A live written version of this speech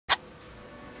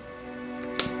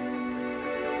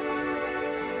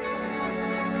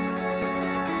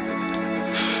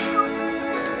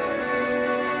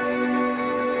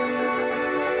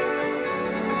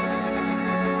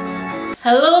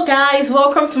Hello guys,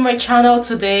 welcome to my channel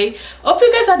today. Hope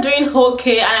you guys are doing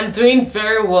okay. I am doing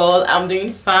very well. I'm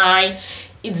doing fine.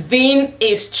 It's been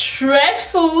a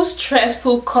stressful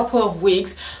couple of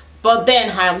weeks, but then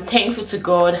I am thankful to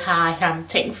God. I am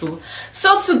thankful.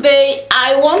 So today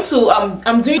I want to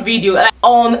I'm doing a video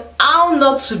on how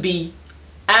not to be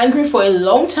angry for a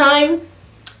long time,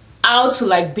 how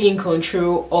to be in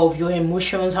control of your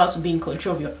emotions, how to be in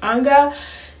control of your anger.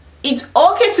 It's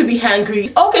okay to be angry,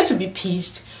 it's okay to be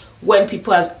pissed when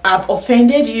people have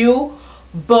offended you,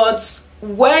 but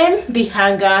when the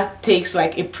anger takes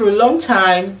like a prolonged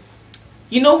time,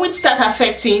 it start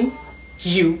affecting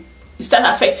you. It start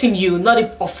affecting you, not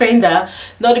the offender,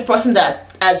 not the person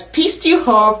that has pissed you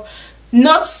off,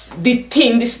 not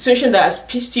the situation that has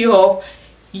pissed you off.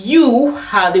 You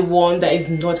are the one that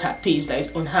is not happy, that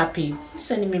is unhappy.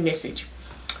 Sending me a message.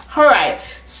 Alright,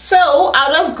 so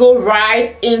I'll just go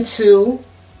right into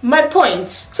my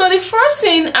points. So the first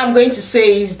thing I'm going to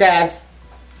say is that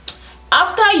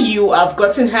after you have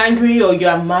gotten angry or you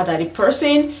are mad at the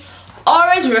person,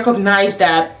 always recognize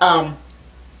that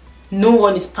no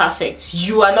one is perfect.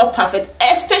 You are not perfect,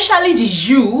 especially the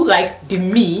you, like the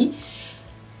me.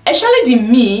 Especially the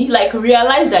me,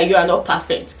 realize that you are not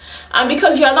perfect. And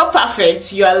because you are not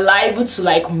perfect, you are liable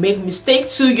to make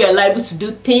mistakes too. You are liable to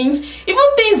do things, even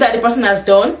things that the person has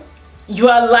done, you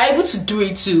are liable to do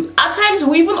it too. At times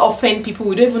we even offend people,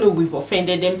 we don't even know we've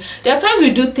offended them. There are times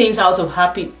we do things out of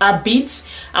habits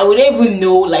and we don't even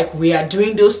know we are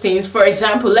doing those things. For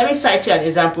example, let me cite you an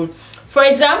example. For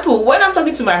example, when I'm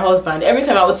talking to my husband, every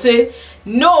time I would say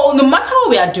no matter what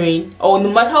we are doing or no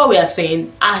matter what we are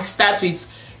saying, I start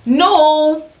with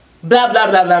no, blah blah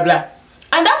blah blah blah.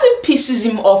 And that thing pisses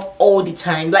him off all the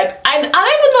time. I don't even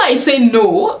know I say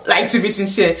no, to be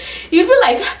sincere. You'd be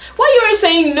like, why you are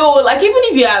saying no? Even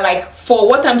if you are for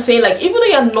what I'm saying, even though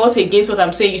you're not against what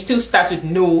I'm saying, you still start with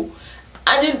no.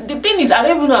 And the thing is, I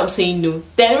don't even know I'm saying no.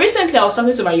 Then recently I was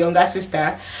talking to my younger sister,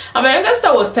 and my younger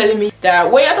sister was telling me that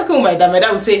when you're talking with my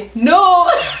dad would say no.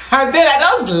 And then I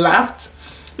just laughed,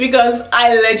 because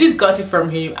I legit got it from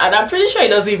him, and I'm pretty sure he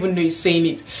doesn't even know he's saying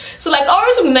it. So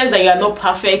always recognize that you are not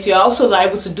perfect. You are also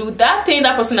liable to do that thing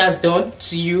that person has done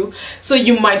to you. So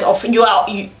you might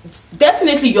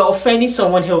definitely you're offending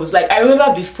someone else. I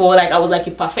remember before, I was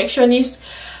a perfectionist.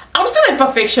 I'm still a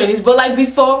perfectionist, but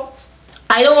before,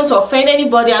 I don't want to offend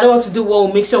anybody. I don't want to do what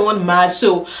will make someone mad.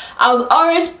 So I was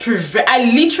always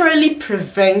I literally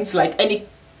prevent any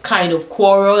kind of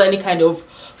quarrel, any kind of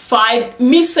fight,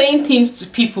 me saying things to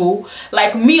people,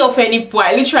 me offending people.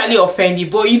 I literally offend you,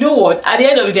 but you know what, at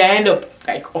the end of the day I end up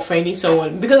offending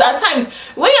someone, because at times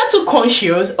when you're too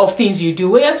conscious of things you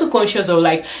do, when you're too conscious of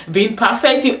being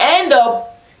perfect, you end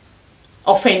up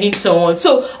offending someone.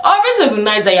 So always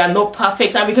recognize that you're not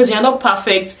perfect, and because you're not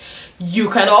perfect, you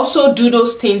can also do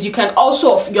those things. You can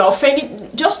also, you're offending,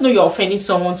 just know you're offending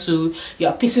someone too,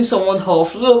 you're pissing someone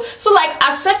off. So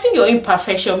accepting your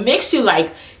imperfection makes you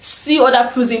see other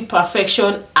people's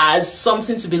imperfection as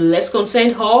something to be less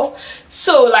concerned of.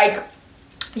 So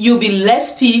you'll be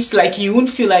less pissed, you won't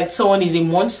feel like someone is a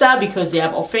monster because they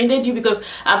have offended you, because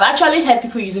I've actually heard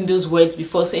people using those words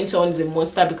before, saying someone is a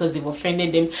monster because they've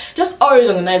offended them. Just always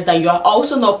recognize that you are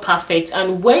also not perfect,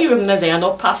 and when you recognize that you're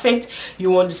not perfect,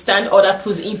 you understand other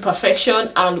people's imperfection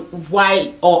and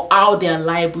why or how they are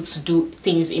liable to do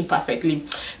things imperfectly.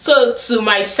 So to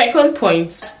my second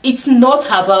point, it's not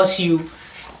about you.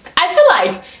 I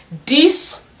feel like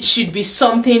this should be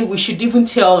something we should even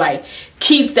tell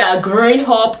kids that are growing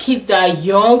up, kids that are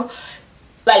young,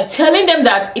 telling them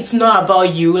that it's not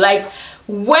about you.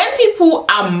 When people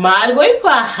are mad, when people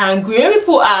are angry, when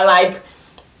people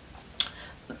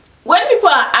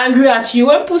are angry at you,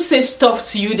 when people say stuff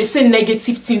to you, they say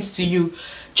negative things to you,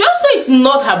 just know it's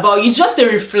not about you. It's just a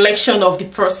reflection of the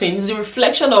person. It's a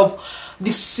reflection of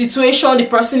the situation the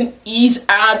person is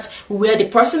at, where the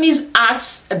person is at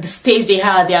the stage they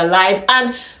are in their life,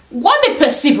 and what they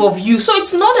perceive of you. So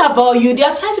it's not about you. There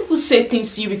are times people say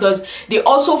things to you because they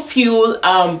also feel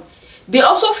bad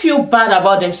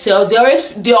about themselves.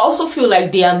 They also feel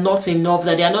like they are not enough,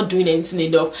 that they are not doing anything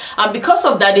enough, and because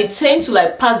of that they tend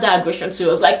to pass that aggression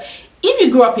to us. If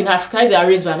you grew up in Africa, if you are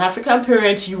raised by an African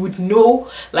parent, you would know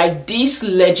this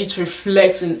legit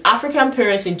reflects in African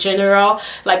parents in general.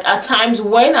 At times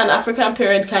when an African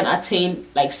parent can attain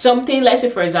something, let's say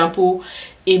for example,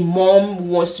 a mom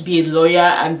wants to be a lawyer,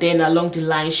 and then along the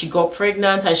line she got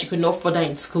pregnant and she could not further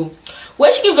in school.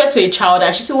 When she gave birth to a child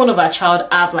and she see one of her child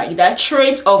have that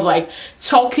trait of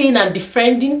talking and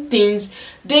defending things,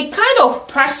 they kind of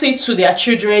pass it to their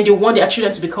children. They want their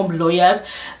children to become lawyers,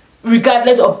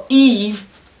 regardless of if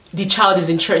the child is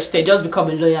interested. Just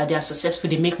become a lawyer, they are successful,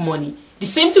 they make money. The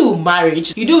same thing with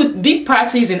marriage. You do big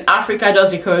parties in Africa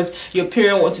just because your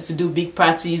parent wanted to do big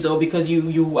parties, or because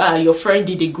your friend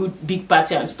did a good big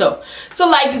party and stuff. So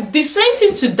like the same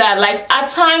thing to that. Like at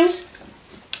times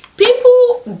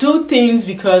people do things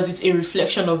because it's a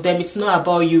reflection of them. It's not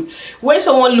about you. When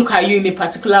someone look at you in a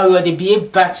particular way or they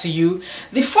behave bad to you,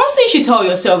 the first thing you should tell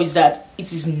yourself is that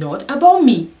it is not about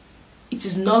me. It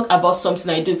is not about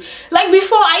something I do. Like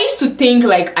before, I used to think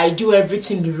like I do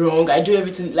everything wrong. I do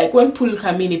everything, like when people look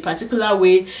at me in a particular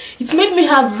way, it made me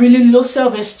have really low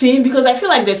self-esteem, because I feel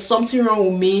like there's something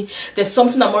wrong with me. There's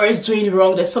something I'm always doing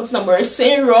wrong. There's something I'm always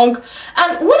saying wrong.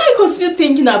 And when I continue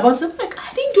thinking about it, I'm like,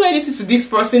 I didn't do anything to this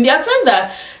person. There are times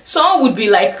that someone would be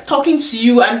like talking to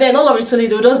you, and then all of a sudden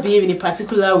they'll just behave in a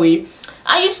particular way.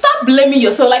 And you start blaming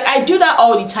yourself. Like I do that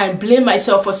all the time, blame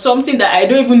myself for something that I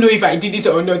don't even know if I did it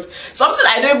or not. Something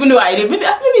I don't even know I did. Maybe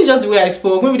it's just the way I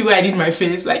spoke, maybe the way I did my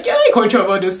face. Like you're not in control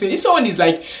about those things. If someone is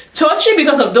like touchy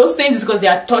because of those things, it's because they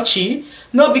are touchy,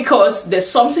 not because there's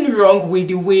something wrong with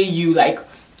the way you like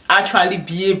actually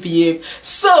behave.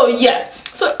 So yeah,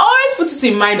 so always put it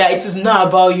in mind that it is not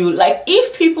about you. Like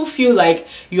if people feel like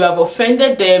you have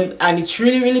offended them and it's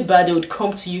really bad, they would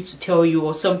come to you to tell you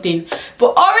or something.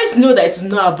 But always know that it's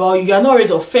not about you. You're not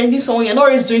always offending someone. You're not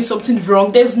always doing something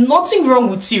wrong. There's nothing wrong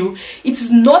with you. It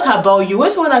is not about you. When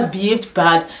someone has behaved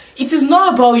bad, it is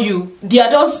not about you. They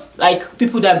are just like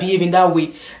people that behave in that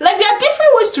way. Like there are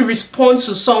different ways to respond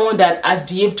to someone that has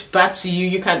behaved bad to you.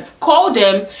 You can call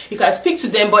them, you can speak to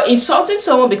them, but insulting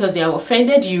someone because they have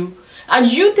offended you, and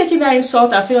you taking that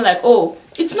insult and feeling like, oh,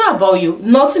 it's not about you.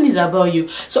 Nothing is about you.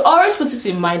 So always put it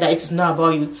in mind that it's not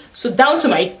about you. So down to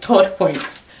my third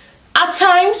point. At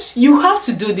times, you have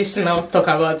to do this thing I'm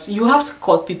talking about. You have to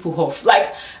cut people off.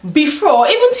 Like before,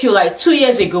 even till like 2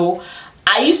 years ago,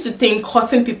 I used to think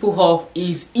cutting people off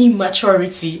is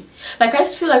immaturity. Like I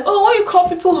used to feel like, oh, when you cut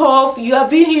people off, you are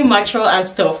being immature and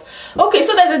stuff. Okay,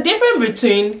 so there's a difference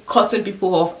between cutting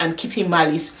people off and keeping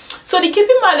malice. So the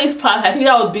keeping malice part, I think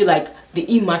that would be like the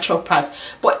immature part.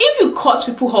 But if you cut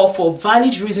people off for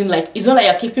valid reason, like it's not like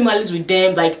you're keeping malice with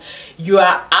them, like you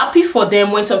are happy for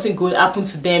them when something good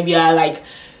happens to them, you are like,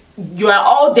 you are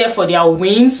all there for their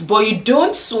wins, but you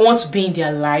don't want to be in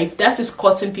their life. That is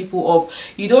cutting people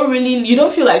off. You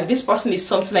don't feel like this person is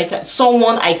something like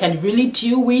someone I can really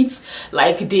deal with.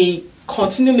 Like they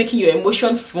continue making your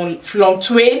emotion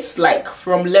fluctuate, like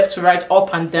from left to right,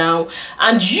 up and down,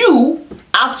 and you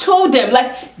have told them,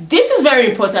 like this is very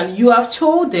important, you have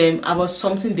told them about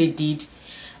something they did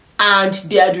and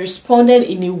they had responded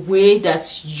in a way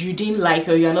that you didn't like,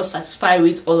 or you're not satisfied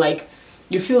with, or like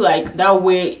you feel like that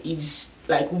way is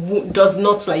like does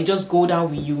not like just go down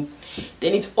with you,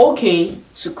 then it's okay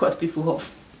to cut people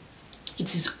off.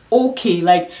 It is okay.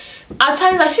 Like at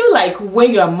times I feel like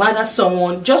when you are mad at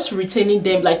someone, just retaining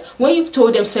them, like when you've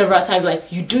told them several times like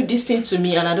you do this thing to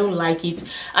me and I don't like it,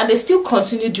 and they still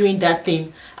continue doing that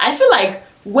thing, I feel like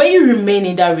when you remain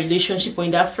in that relationship or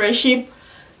in that friendship,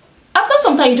 after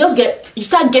some time you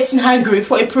start getting angry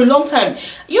for a prolonged time.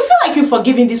 You feel like you're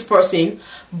forgiving this person,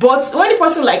 but when the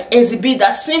person like exhibit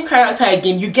that same character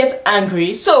again, you get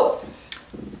angry. So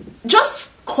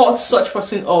just cut such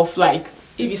person off. Like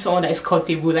if it's someone that is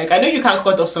cuttable, like I know you can't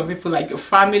cut off some people, like your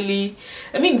family.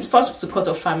 I mean, it's possible to cut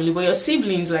off family, but your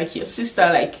siblings, like your sister,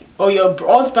 like, or your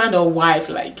husband or wife,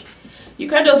 like you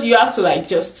can't just, you have to like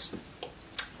just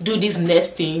do this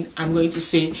next thing I'm going to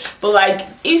say. But like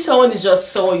if someone is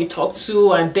just someone you talk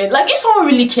to, and then like if someone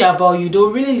really care about you,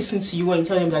 they'll really listen to you when you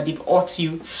tell them that they've hurt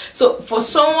you. So for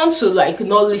someone to like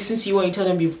not listen to you when you tell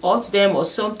them you've hurt them or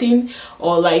something,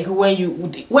 or like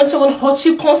when someone hurts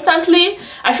you constantly,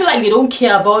 I feel like they don't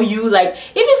care about you. Like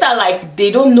if it's that like they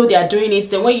don't know they are doing it,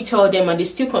 then when you tell them and they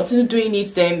still continue doing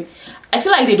it, then I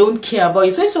feel like they don't care about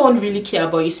you. So if someone really care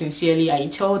about you sincerely and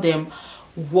you tell them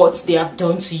what they have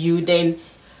done to you, then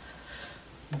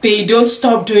they don't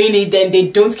stop doing it, then they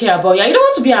don't care about you. You don't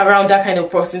want to be around that kind of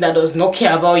person that does not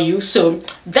care about you. So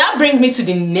that brings me to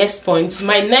the next point,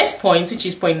 my next point, which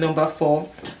is point number 4.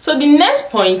 So the next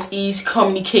point is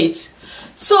communicate.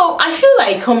 So I feel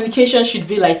like communication should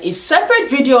be like a separate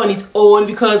video on its own,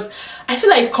 because I feel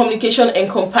like communication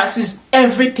encompasses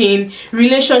everything: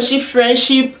 relationship,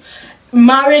 friendship,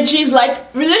 marriages.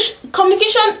 Like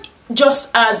communication,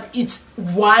 just as it's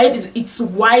wide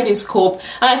in scope,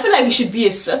 and I feel like it should be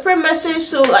a separate message.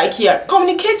 So like, yeah,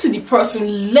 communicate to the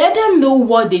person, let them know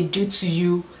what they do to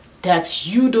you that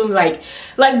you don't like.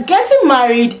 Like getting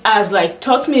married has like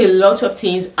taught me a lot of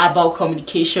things about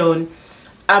communication,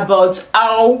 about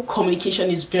how communication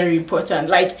is very important.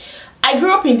 Like I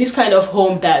grew up in this kind of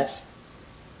home that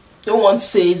no one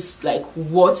says like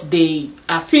what they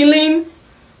are feeling.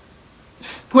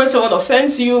 when someone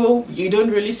offends you, you don't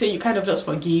really say, you kind of just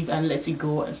forgive and let it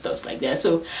go and stuff like that.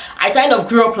 So I kind of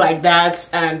grew up like that,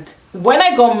 and when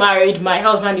I got married, my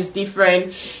husband is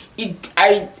different.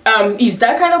 Is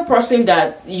that kind of person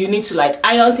that you need to like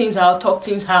iron things out, talk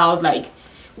things out, like,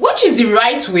 which is the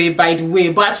right way, by the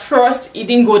way. But at first it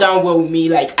didn't go down well with me.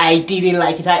 Like, I didn't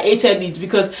like it, I hated it,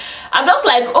 because I'm just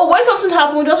like, oh, when something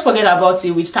happened, just forget about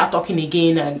it, we start talking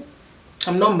again, and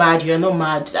I'm not mad, you're not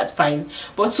mad, that's fine.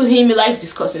 But to him, he likes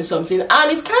discussing something,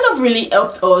 and it's kind of really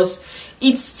helped us.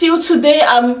 It's still today,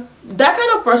 I'm that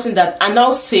kind of person that I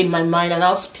now say my mind and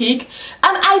I'll speak.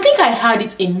 And I think I had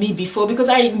it in me before, because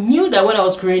I knew that when I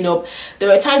was growing up, there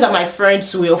were times that my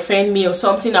friends will offend me or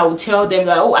something. I would tell them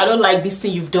like, oh, I don't like this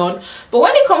thing you've done. But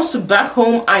when it comes to back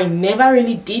home, I never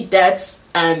really did that,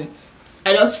 and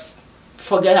I just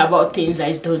forget about things that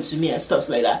is done to me and stuff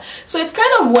like that. So it's kind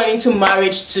of went into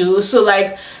marriage too. So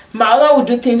like, my mother would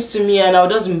do things to me and I'll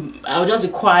just be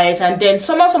quiet, and then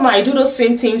somehow I do those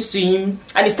same things to him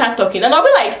and he start talking, and I'll be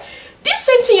like, this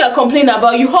same thing you're complaining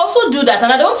about, you also do that,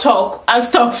 and I don't talk and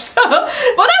stuff. So,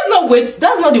 but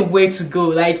that's not the way to go.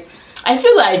 Like, I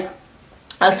feel like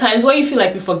at times when you feel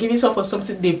like you forgive yourself for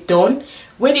something they've done,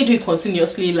 when they do it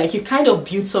continuously, like, you kind of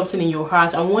build something in your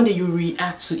heart, and one day you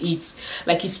react to it,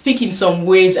 like you speak in some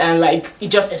ways and like it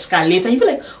just escalates, and you feel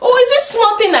like, oh, is this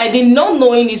small thing I did not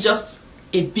knowing is just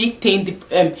a big thing.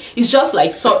 It's just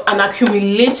like an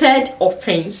accumulated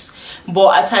offense.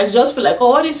 But at times you just feel like,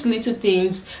 oh, all these little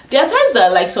things, there are times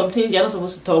that like some things you're not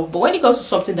supposed to talk, but when it comes to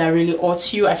something that really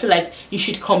hurts you, I feel like you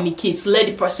should communicate. Let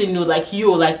the person know, like,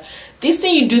 yo, like, this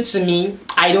thing you do to me,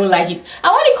 I don't like it.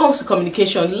 And when it comes to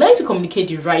communication, learn to communicate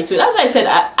the right way. That's why I said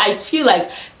I feel like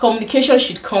communication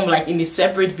should come like in a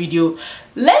separate video.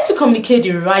 Learn to communicate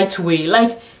the right way.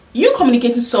 Like, you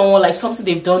communicate to someone like something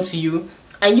they've done to you,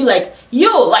 and you like,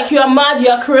 yo, like, you are mad, you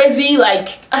are crazy, like,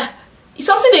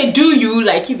 something they do you,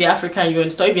 like, if you're African, you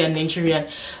understand, if you're Nigerian,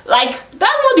 like,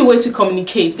 that's not the way to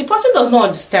communicate. The person does not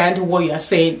understand what you are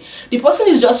saying. The person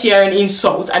is just hearing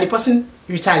insults, and the person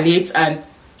retaliates and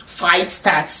fight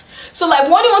starts. So like,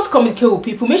 when you want to communicate with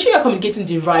people, make sure you're communicating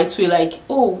the right way. Like,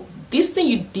 oh, this thing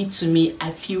you did to me,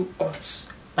 I feel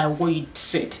hurt by what you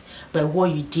said, by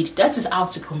what you did. That is how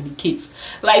to communicate.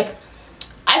 Like,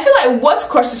 I feel like what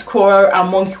causes quarrel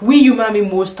among we human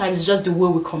beings most times is just the way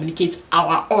we communicate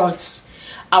our hurts,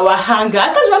 our anger.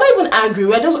 At times we're not even angry,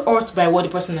 we're just hurt by what the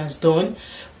person has done,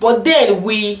 but then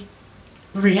we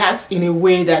react in a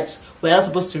way that we're not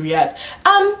supposed to react.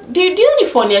 And the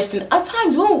funniest thing, at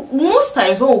times, most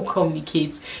times when we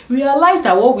communicate, we realize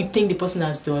that what we think the person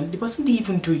has done, the person didn't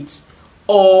even do it,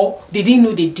 or they didn't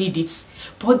know they did it.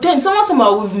 But then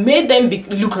somehow we've made them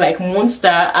look like monster,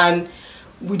 and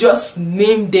we just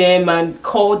name them and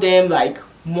call them like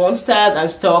monsters and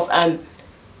stuff. And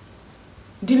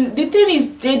the thing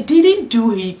is, they didn't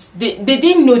do it, they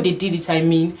didn't know they did it, I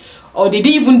mean, or they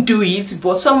didn't even do it,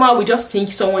 but somehow we just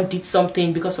think someone did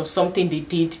something because of something they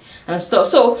did and stuff.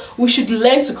 So we should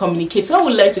learn to communicate. When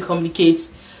we learn to communicate,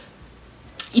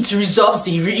 it resolves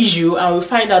the issue, and we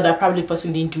find out that probably the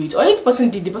person didn't do it, or if the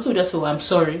person did, the person will just say, oh, I'm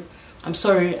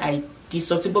sorry I did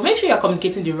something. But make sure you're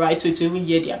communicating the right way to even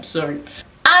hear the I'm sorry.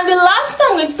 And the last thing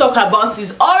I'm going to talk about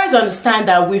is always understand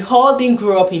that we all didn't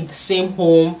grow up in the same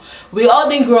home. We all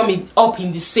didn't grow up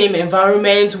in the same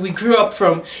environment. We grew up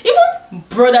from, even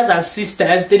brothers and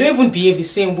sisters, they don't even behave the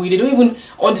same way. They don't even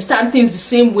understand things the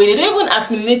same way. They don't even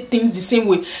assimilate things the same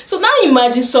way. So now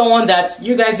imagine someone that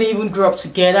you guys didn't even grow up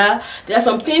together. There are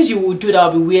some things you will do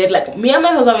that will be weird. Like me and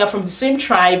my husband, we are from the same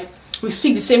tribe. We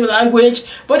speak the same language,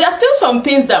 but there are still some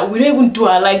things that we don't even do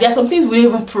alike. There are some things we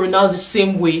don't even pronounce the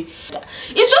same way.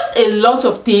 It's just a lot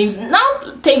of things. Now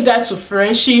take that to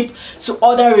friendship, to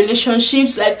other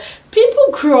relationships. Like,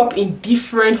 people grew up in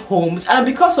different homes, and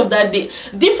because of that, they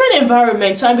different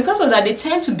environments, and because of that, they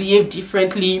tend to behave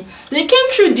differently. They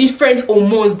came through different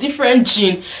hormones, different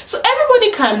genes. So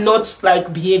everybody cannot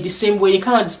like behave the same way. They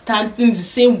can't understand things the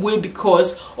same way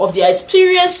because of their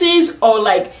experiences or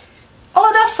like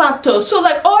other factors. So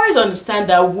like, always understand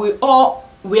that we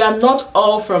are not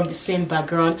all from the same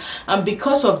background, and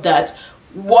because of that,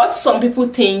 what some people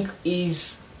think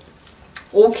is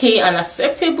okay and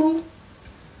acceptable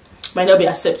might not be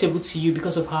acceptable to you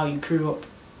because of how you grew up.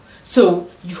 So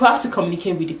you have to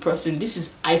communicate with the person. This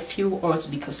is, I feel hurt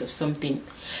because of something.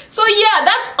 So yeah,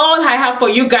 that's all I have for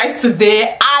you guys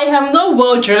today. I am not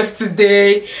well dressed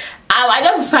today. I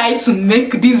just decided to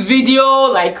make this video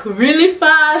like really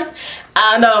fast,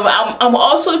 and I'm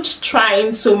also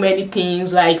trying so many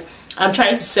things. Like, I'm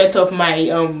trying to set up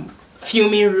my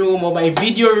filming room or my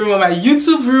video room or my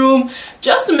YouTube room,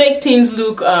 just to make things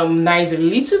look nice a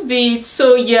little bit.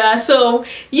 So yeah,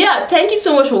 thank you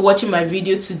so much for watching my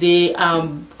video today.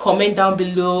 Comment down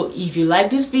below if you like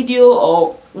this video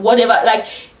or whatever, like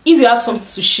if you have something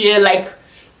to share, like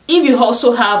if you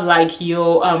also have like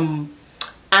your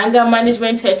anger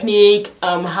management technique,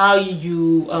 how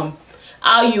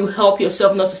you help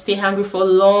yourself not to stay angry for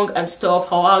long and stuff,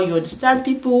 how you understand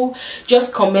people,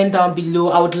 just comment down below.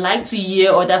 I would like to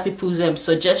hear other people's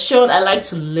suggestion. I like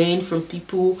to learn from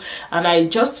people, and I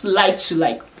just like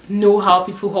to know how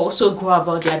people also go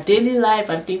about their daily life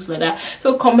and things like that.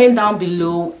 So comment down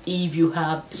below if you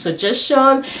have a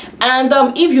suggestion, and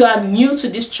if you are new to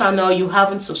this channel, you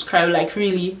haven't subscribed, like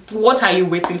really, what are you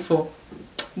waiting for?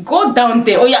 Go down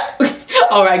there. Oh yeah.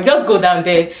 All right, just go down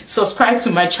there, subscribe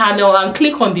to my channel and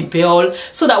click on the bell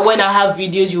so that when I have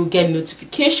videos you'll get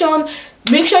notification.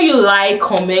 Make sure you like,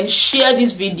 comment, share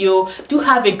this video. Do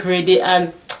have a great day,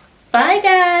 and bye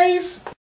guys.